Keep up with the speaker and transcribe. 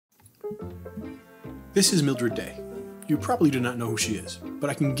This is Mildred Day. You probably do not know who she is, but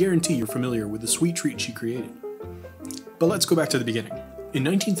I can guarantee you're familiar with the sweet treat she created. But let's go back to the beginning. In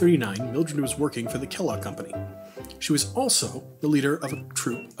 1939, Mildred was working for the Kellogg Company. She was also the leader of a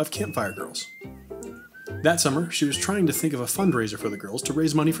troupe of campfire girls. That summer, she was trying to think of a fundraiser for the girls to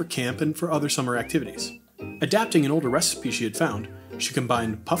raise money for camp and for other summer activities. Adapting an older recipe she had found, she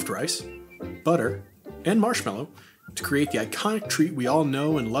combined puffed rice, butter, and marshmallow to create the iconic treat we all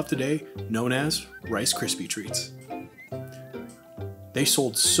know and love today, known as Rice Krispie treats. They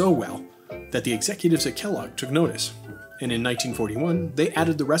sold so well that the executives at Kellogg took notice, and in 1941 they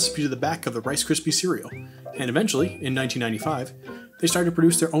added the recipe to the back of the Rice Krispie cereal, and eventually, in 1995, they started to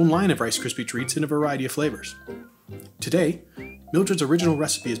produce their own line of Rice Krispie treats in a variety of flavors. Today, Mildred's original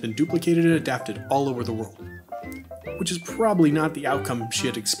recipe has been duplicated and adapted all over the world, which is probably not the outcome she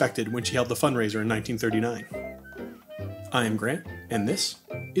had expected when she held the fundraiser in 1939. I am Grant, and this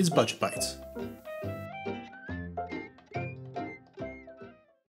is Budget Bites.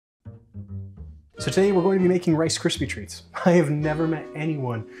 So today we're going to be making Rice Krispie treats. I have never met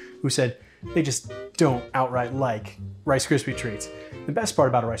anyone who said they just don't outright like Rice Krispie treats. The best part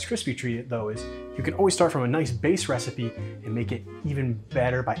about a Rice Krispie treat, though, is you can always start from a nice base recipe and make it even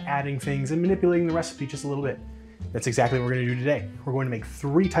better by adding things and manipulating the recipe just a little bit. That's exactly what we're going to do today. We're going to make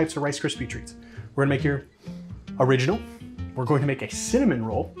 3 types of Rice Krispie treats. We're going to make your original, we're going to make a cinnamon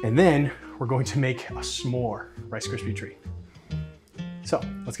roll, and then we're going to make a s'more Rice Krispie treat. So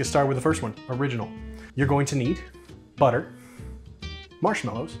let's get started with the first one, original. You're going to need butter,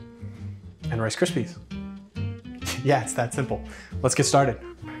 marshmallows, and Rice Krispies. Yeah, it's that simple. Let's get started.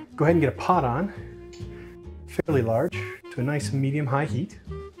 Go ahead and get a pot on, fairly large, to a nice medium-high heat.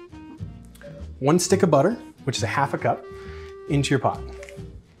 1 stick of butter, which is a 1/2 cup, into your pot.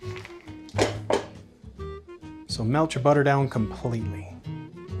 So melt your butter down completely.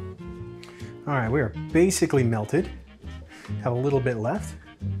 All right, we are basically melted. Have a little bit left.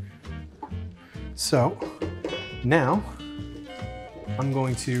 So now I'm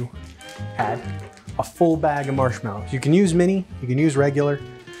going to add a full bag of marshmallows. You can use mini, you can use regular.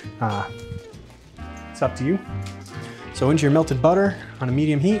 It's up to you. So into your melted butter on a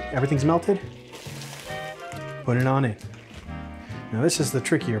medium heat, everything's melted. Put it on in. Now this is the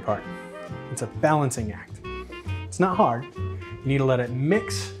trickier part. It's a balancing act. It's not hard. You need to let it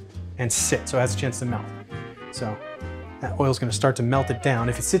mix and sit so it has a chance to melt. So that oil's gonna start to melt it down.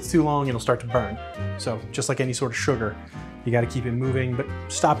 If it sits too long, it'll start to burn. So just like any sort of sugar, you gotta keep it moving, but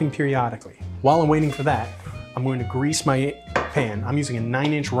stopping periodically. While I'm waiting for that, I'm going to grease my pan. I'm using a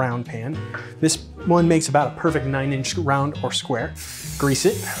 9-inch round pan. This one makes about a perfect 9-inch round or square. Grease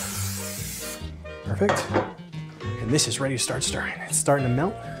it. Perfect. And this is ready to start stirring. It's starting to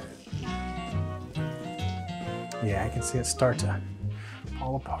melt. Yeah, I can see it start to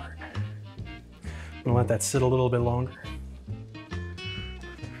fall apart. I'm gonna let that sit a little bit longer.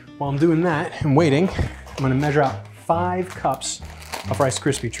 While I'm doing that and waiting, I'm gonna measure out 5 cups of Rice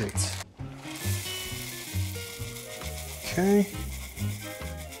Krispie treats. Okay.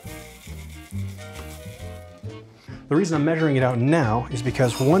 The reason I'm measuring it out now is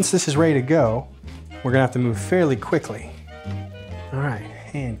because once this is ready to go, we're gonna have to move fairly quickly. All right,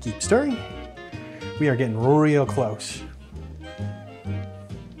 and keep stirring. We are getting real close.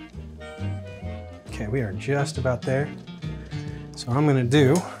 Okay, we are just about there. So what I'm gonna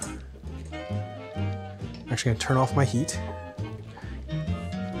do, I'm actually gonna turn off my heat,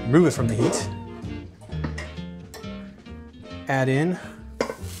 remove it from the heat, add in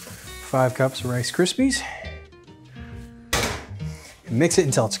 5 cups of Rice Krispies, and mix it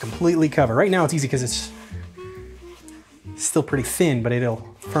until it's completely covered. Right now it's easy because it's still pretty thin, but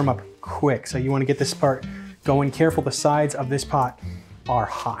it'll firm up quick. So you wanna get this part going. Careful, the sides of this pot are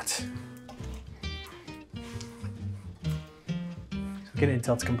hot. Get it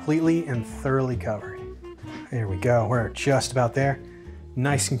until it's completely and thoroughly covered. There we go, we're just about there.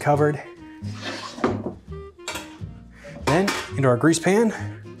 Nice and covered. Then into our grease pan,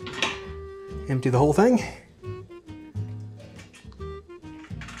 empty the whole thing.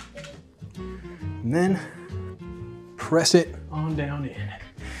 And then press it on down in.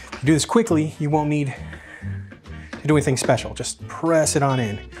 If you do this quickly, you won't need to do anything special. Just press it on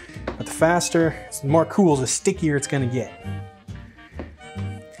in. But the faster, the more cools, the stickier it's gonna get.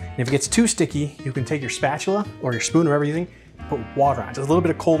 And if it gets too sticky, you can take your spatula or your spoon or whatever you're using, put water on it, just a little bit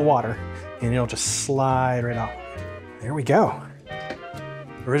of cold water, and it'll just slide right out. There we go.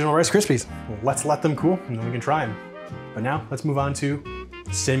 Original Rice Krispies. Well, let's let them cool and then we can try them. But now let's move on to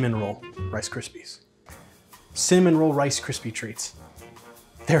cinnamon roll Rice Krispies. Cinnamon roll Rice Krispie treats.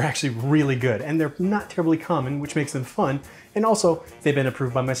 They're actually really good and they're not terribly common, which makes them fun. And also they've been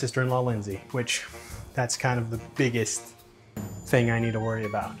approved by my sister-in-law, Lindsay, which That's kind of the biggest thing I need to worry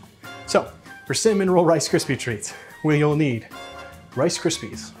about. So, for cinnamon roll Rice Krispie treats, you'll need Rice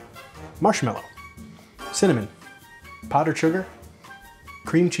Krispies, marshmallow, cinnamon, powdered sugar,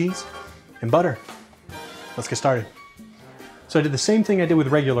 cream cheese, and butter. Let's get started. So I did the same thing I did with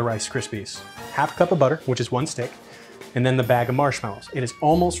regular Rice Krispies. Half a cup of butter, which is 1 stick, and then the bag of marshmallows. It is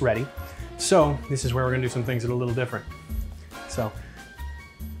almost ready. So this is where we're gonna do some things that are a little different. So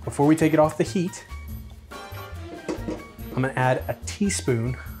before we take it off the heat, I'm gonna add a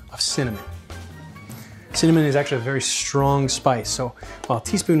teaspoon of cinnamon. Cinnamon is actually a very strong spice, so while a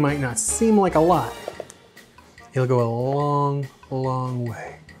teaspoon might not seem like a lot, it'll go a long, long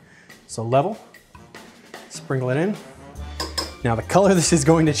way. So level, sprinkle it in. Now the color this is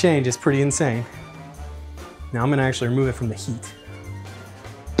going to change is pretty insane. Now I'm gonna actually remove it from the heat.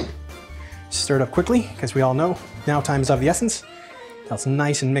 Stir it up quickly, because we all know now time is of the essence. Now it's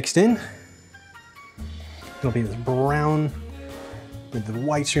nice and mixed in. It'll be this brown with the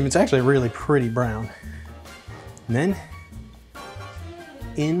white stream. It's actually really pretty brown. And then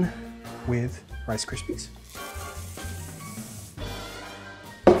in with Rice Krispies.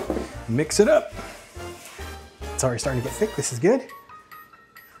 Mix it up. It's already starting to get thick. This is good.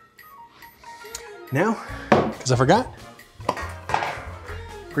 Now, because I forgot,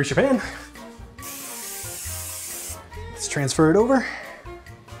 grease your pan. Let's transfer it over.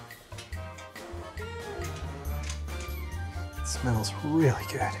 It smells really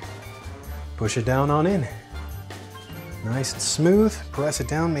good. Push it down on in. Nice and smooth. Press it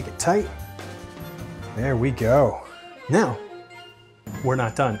down, make it tight. There we go. Now, we're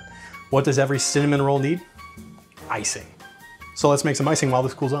not done. What does every cinnamon roll need? Icing. So let's make some icing while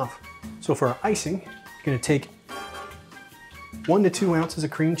this cools off. So for our icing, you're gonna take 1 to 2 ounces of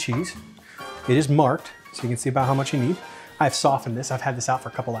cream cheese. It is marked, so you can see about how much you need. I've softened this. I've had this out for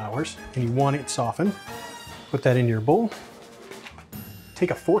a couple hours, and you want it softened. Put that into your bowl. Take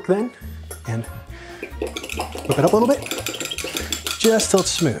a fork then, and whip it up a little bit, just till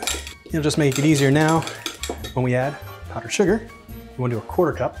it's smooth. It'll just make it easier now when we add powdered sugar. You want to do a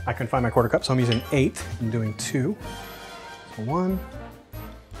 1/4 cup. I couldn't find my 1/4 cup, so I'm using 1/8. I'm doing 2. So 1,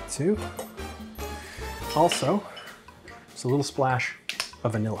 2. Also, just a little splash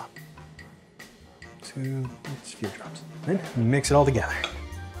of vanilla. 2, just a few drops. Then mix it all together.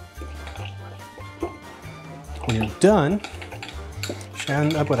 When you're done, should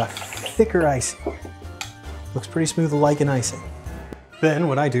end up with a thicker icing. Looks pretty smooth like an icing. Then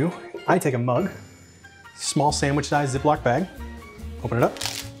what I do, I take a mug, small sandwich-sized Ziploc bag, open it up,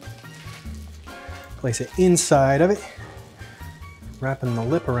 place it inside of it, wrapping the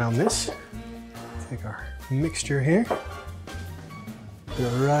lip around this. Take our mixture here, put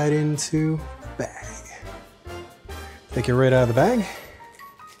it right into the bag. Take it right out of the bag.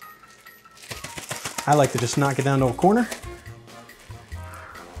 I like to just knock it down to a corner,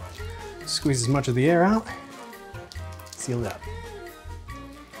 squeeze as much of the air out, seal it up.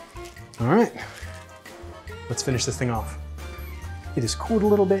 All right, let's finish this thing off. It is cooled a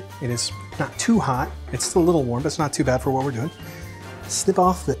little bit. It is not too hot. It's still a little warm, but it's not too bad for what we're doing. Snip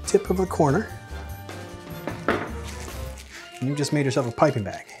off the tip of the corner. And you've just made yourself a piping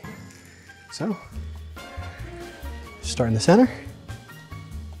bag. So, start in the center.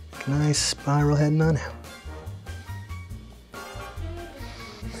 Nice spiral heading on out.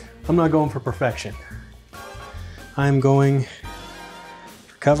 I'm not going for perfection. I'm going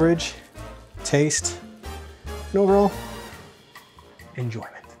for coverage, taste, and overall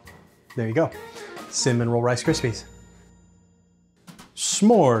enjoyment. There you go. Cinnamon roll Rice Krispies.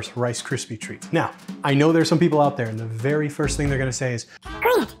 S'mores Rice Krispie treats. Now, I know there's some people out there and the very first thing they're gonna say is,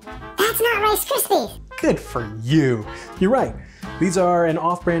 Grant, that's not Rice Krispies. good for you. You're right. These are an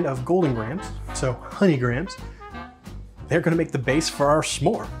off-brand of Golden Grams, so honey grams. They're gonna make the base for our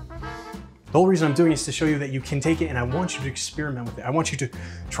s'more. The whole reason I'm doing it is to show you that you can take it, and I want you to experiment with it. I want you to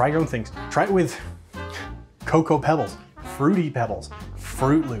try your own things. Try it with Cocoa Pebbles, Fruity Pebbles,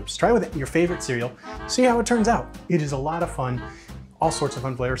 Fruit Loops. Try it with your favorite cereal. See how it turns out. It is a lot of fun. All sorts of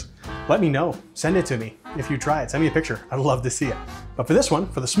fun flavors. Let me know. Send it to me if you try it. Send me a picture. I'd love to see it. But for this one,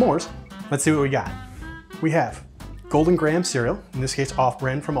 for the s'mores, let's see what we got. We have Golden Graham cereal, in this case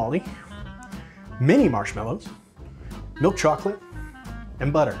off-brand from Aldi, mini marshmallows, milk chocolate,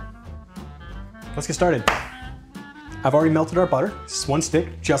 and butter. Let's get started. I've already melted our butter. This is 1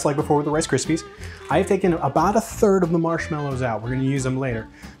 stick, just like before with the Rice Krispies. I have taken about 1/3 of the marshmallows out. We're gonna use them later.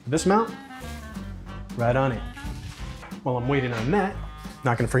 For this amount, right on it. While I'm waiting on that,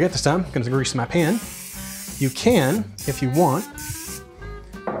 not gonna forget this time, I'm gonna grease my pan. You can, if you want,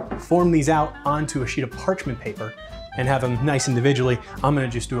 form these out onto a sheet of parchment paper and have them nice individually. I'm gonna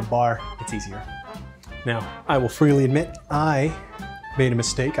just do a bar, it's easier. Now, I will freely admit I made a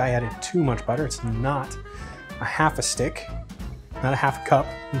mistake. I added too much butter. It's not a half a stick, not a half a cup.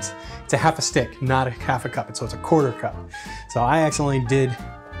 It's a half a stick, not a half a cup. So it's a quarter cup. So I accidentally did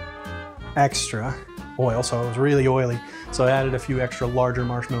extra oil, so it was really oily. So I added a few extra larger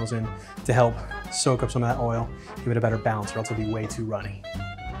marshmallows in to help soak up some of that oil, give it a better balance, or else it'll be way too runny.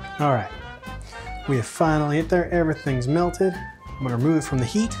 All right, we have finally hit there. Everything's melted. I'm gonna remove it from the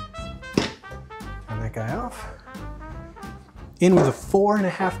heat. Turn that guy off. In with the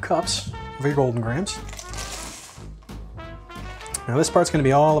 4.5 cups of your golden grams. Now this part's gonna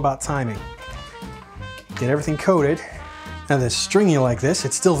be all about timing. Get everything coated. Now this stringy like this,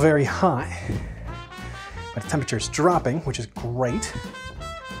 it's still very hot, but the temperature is dropping, which is great.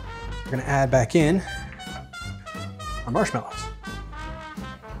 We're gonna add back in our marshmallows.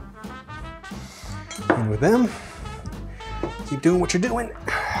 And with them, keep doing what you're doing.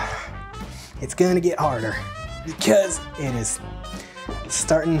 It's gonna get harder because it is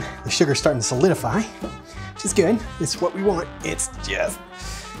starting, the sugar's starting to solidify, which is good. It's what we want. It's just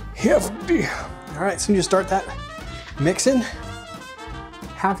hefty. All right, as soon as you start that mixing,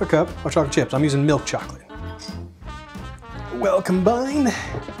 half a cup of chocolate chips. I'm using milk chocolate. Well combined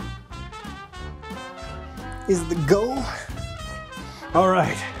is the goal. All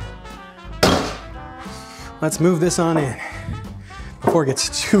right, let's move this on in before it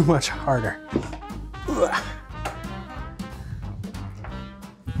gets too much harder.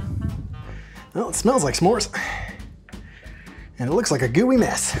 Well, it smells like s'mores, and it looks like a gooey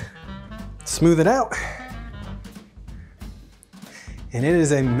mess. Smooth it out, and it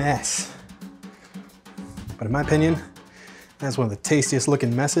is a mess. But in my opinion, that's one of the tastiest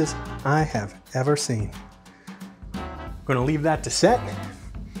looking messes I have ever seen. I'm gonna leave that to set,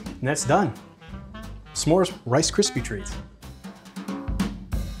 and that's done. S'mores Rice Krispie treats.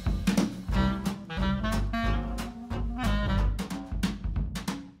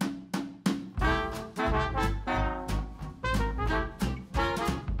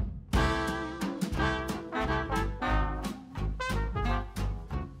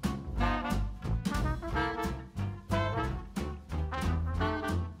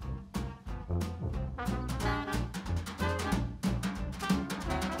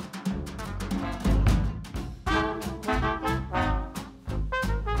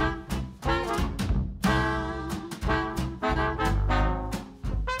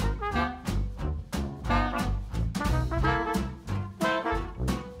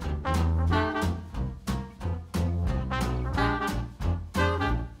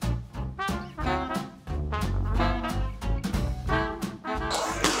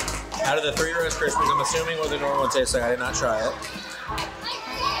 Out of the 3 Rice Krispies, I'm assuming what the normal one tastes like. I did not try it.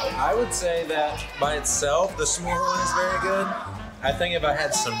 I would say that by itself, the s'more one is very good. I think if I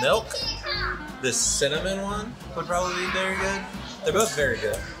had some milk, the cinnamon one would probably be very good. They're both very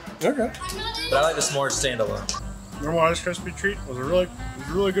good. Okay. But I like the s'more standalone. Normal Rice Krispie treat was a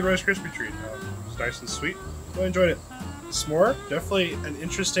really good Rice Krispie treat. It was nice and sweet. Really enjoyed it. The s'more, definitely an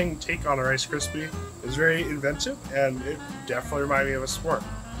interesting take on a Rice Krispie. It was very inventive, and it definitely reminded me of a s'more.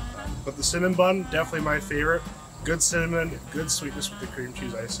 But the cinnamon bun, definitely my favorite. Good cinnamon, good sweetness with the cream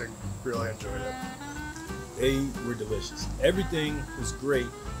cheese icing. Really enjoyed it. They were delicious. Everything was great.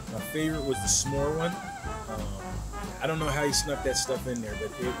 My favorite was the s'more one. I don't know how he snuck that stuff in there,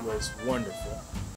 but it was wonderful.